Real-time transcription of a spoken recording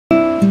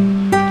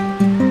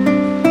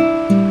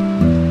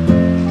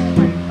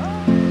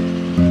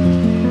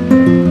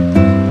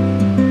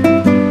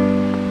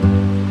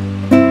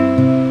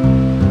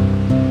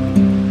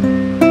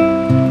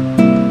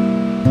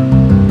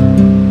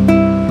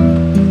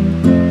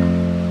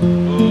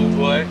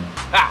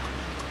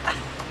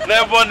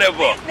Never,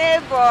 never.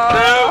 Never.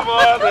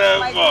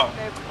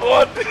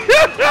 What?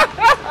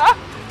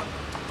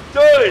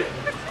 Joy.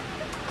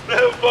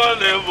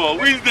 Never.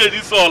 Which day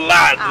this all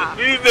land?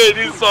 Which day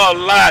this all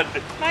land?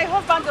 My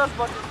husband just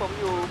bought it for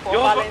you for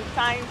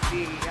Valentine's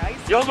Day.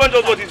 Your husband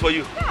just bought it for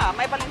you? Yeah,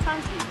 my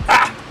Valentine's Day.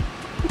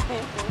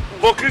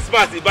 For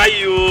Christmas, he buy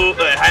you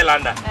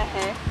Highlander.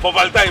 For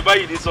Valentine, he buy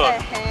you this one.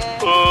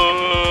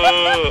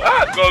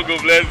 God go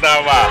bless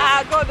that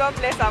man. God don't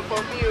bless him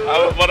for me.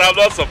 But I'm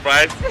not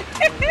surprised.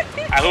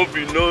 I hope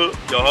you know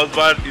your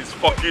husband is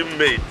fucking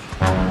made.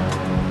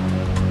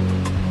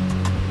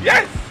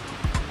 Yes,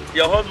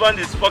 your husband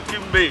is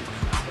fucking made.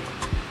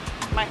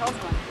 My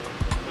husband?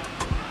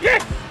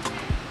 Yes.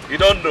 You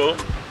don't know?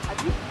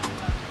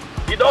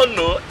 You don't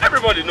know?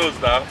 Everybody knows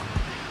now.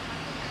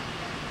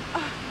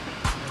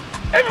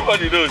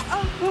 Everybody knows.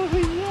 Oh,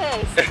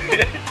 yes.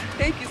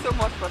 Thank you so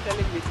much for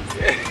telling me this.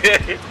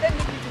 Let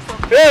me give you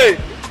something. Hey!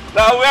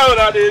 Now where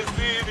would they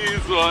see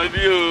this one?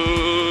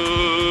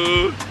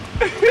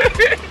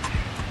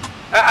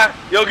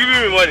 You're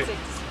giving me money.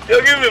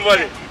 You're giving me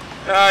money.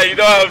 You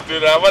don't have to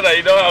now, mother.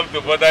 You don't have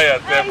to bother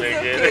yourself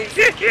again.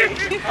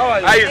 Okay.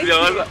 How is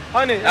your husband?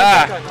 Honey,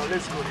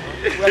 let's go.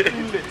 We're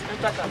too late.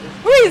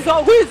 Who is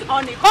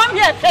honey? Come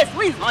here first.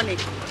 Who is honey?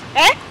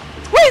 Eh?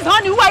 Who is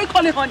honey? Who are you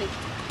calling honey?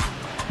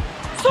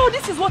 So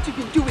this is what you've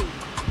been doing.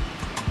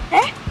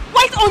 Eh?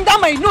 Right under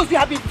my nose, you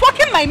have been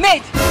fucking my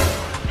maid.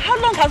 How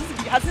long has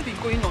this been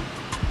going on?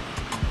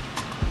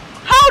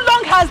 How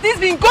long has this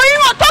been going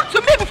on? Talk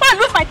to me before I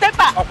lose my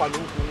temper.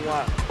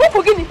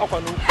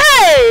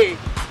 Hey!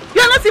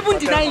 You are not even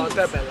denying it.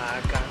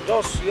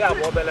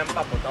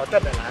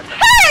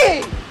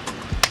 Hey!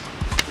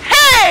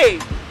 Hey!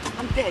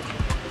 I'm dead.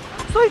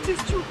 So it is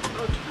true.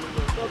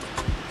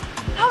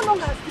 How long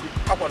has it been?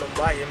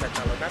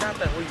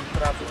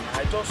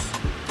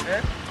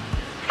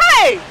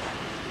 Hey!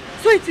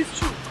 So it is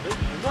true.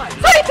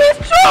 So it is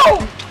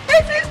true!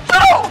 It is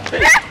true!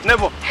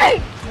 Never.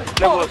 Hey!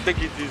 Never, take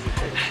it easy.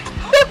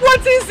 Take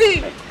what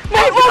easy?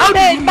 My own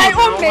man, my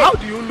own man. How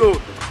do you know?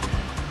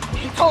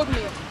 He told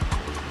me.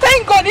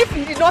 Thank God if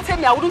he did not tell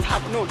me, I wouldn't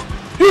have known.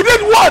 He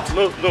did what?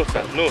 No,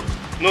 sir. No,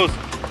 sir.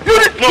 You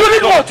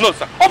did what? No,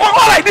 sir. Over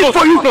all I did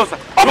for you. No, sir.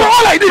 Over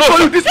all I did for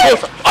you this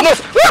month. No,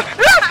 sir.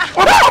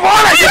 Over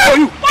all I did for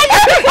you.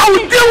 I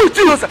will deal with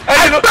you.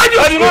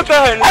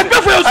 I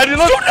pay for your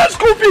student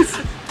school fees.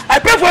 I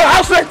pay for your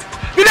house rent.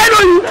 Did I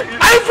know you?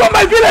 I'm from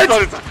my village.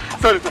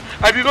 Sorry, sir.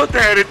 I did not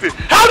tell anything.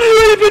 How do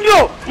you even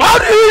know? How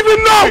do you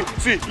even know?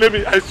 See,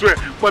 I swear.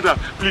 Mother,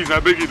 please, I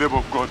beg you in the name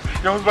of God.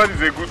 Your husband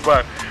is a good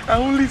man. I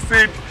only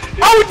said...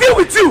 I will deal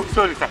with you.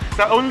 Sorry, sir.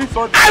 I only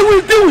saw... I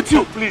will deal with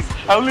you. Please,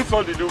 I only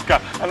saw the new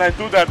car and I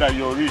told her that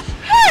you're rich.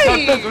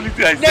 Hey! That's the only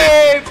thing I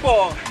said.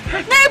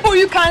 Neighbor,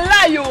 you can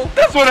lie, yo.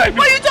 That's what I mean.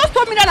 But you just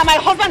told me that my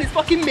husband is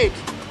fucking made.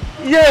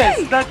 Yes,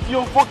 Hey! that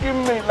you're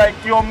fucking made, like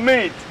you're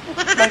made.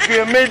 Like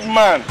you're a made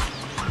man.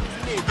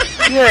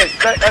 Yes,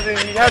 as in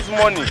he has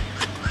money.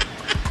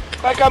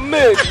 Like a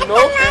maid, you know?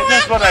 And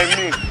that's what I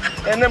mean.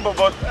 And then,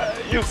 but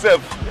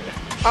yourself.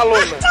 Hello,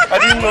 man.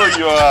 I didn't know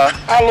you are.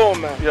 Hello,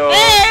 man.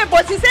 Hey,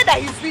 but he said that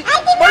he's rich.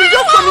 But you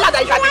just told me that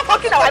you have been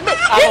fucking our maid.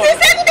 It's the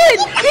same thing.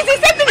 It's the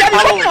same thing. You have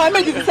been fucking our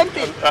maid. It's the same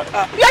thing.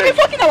 You have been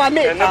fucking our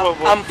maid.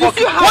 I'm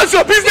fucking. What's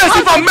your business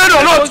if I'm made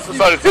or not?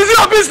 Sorry, is it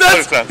your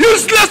business?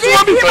 Useless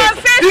woman.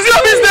 Is it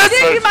your business?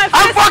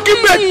 I'm fucking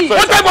made.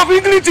 What type of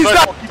English is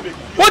that?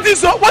 What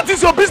is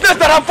your business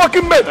that I'm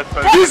fucking made?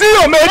 You see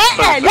your mate?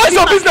 What's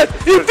your business?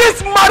 If this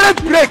marriage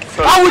break,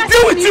 I will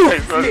deal with you.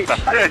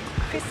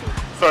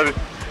 Sorry.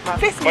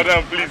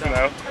 Madam, please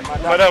now.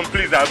 Madam,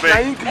 please, I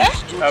beg.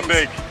 I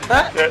beg.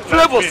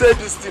 Flavor say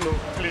this thing.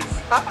 Please.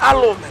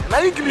 Hello, man.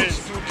 My English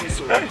do this.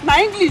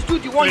 My English do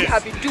the one you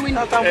have been doing.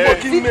 That I'm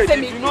fucking made.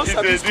 If you know It's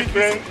a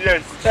different,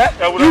 yes.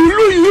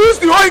 You use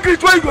the whole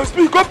English when you go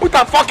speak. Go put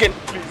a fucking.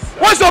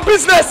 What's your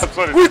business?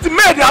 With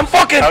maid, I'm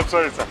fucking. I'm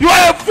sorry, sir. You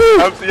are a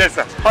fool. Yes,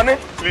 sir. Honey,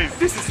 please.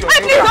 This is your new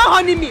car. Please don't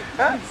honey me.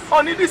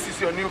 Honey, this is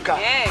your new car.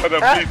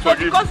 Madam, please forgive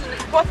me. Because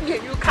you bought me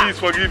a new car. Please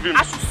forgive him.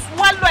 I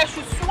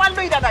should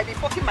swallow it that I be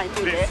fucking my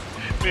maid.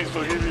 Please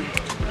forgive him.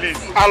 Please.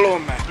 Hello,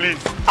 man. Please.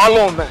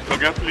 Hello, man.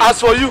 Okay, please. As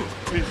for you,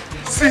 please.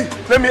 See,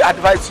 let me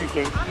advise you.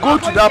 Go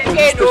to that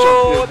police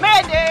station.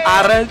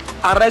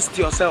 Arrest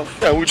yourself.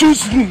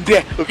 Choose room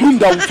there. Room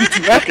that will fit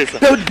you. Okay, sir.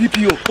 Tell the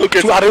DPO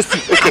to arrest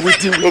you. I will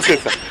deal with you.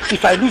 Sir.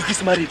 If I lose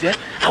this marriage,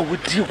 I will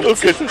deal with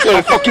you. Sir.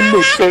 I'm fucking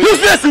made.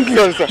 Useless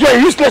English. Sir. You are a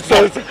useless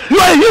boy. You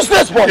are a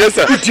useless boy. Yes,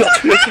 sir. Idiot.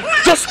 Yes, sir.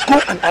 Just go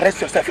and arrest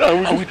yourself. I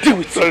will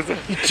deal with you.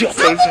 Idiot.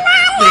 Please.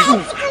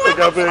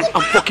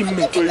 I'm fucking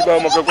made.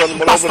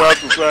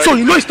 So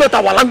you know it's not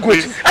our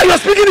language. And you're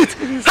speaking it.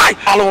 Hi.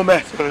 Hello, man.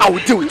 I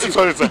will deal with you.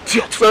 Sorry, sir.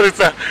 Idiot. Sorry,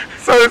 sir.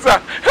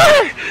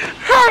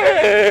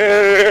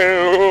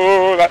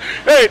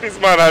 Hey, this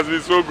man has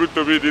been so good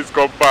to me, this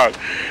compound.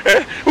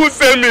 Who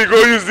sent me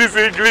go use this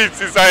English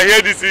since I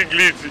hear this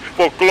English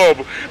for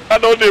club? I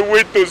don't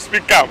wait to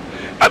speak up.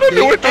 I don't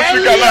wait to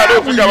speak up. I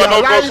don't think I will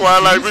not go for a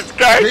life. Which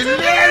guy? Who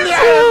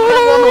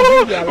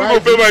will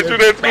pay my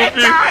children's school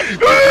fees?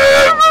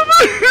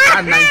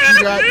 that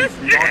Nigeria is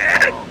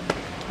not wrong.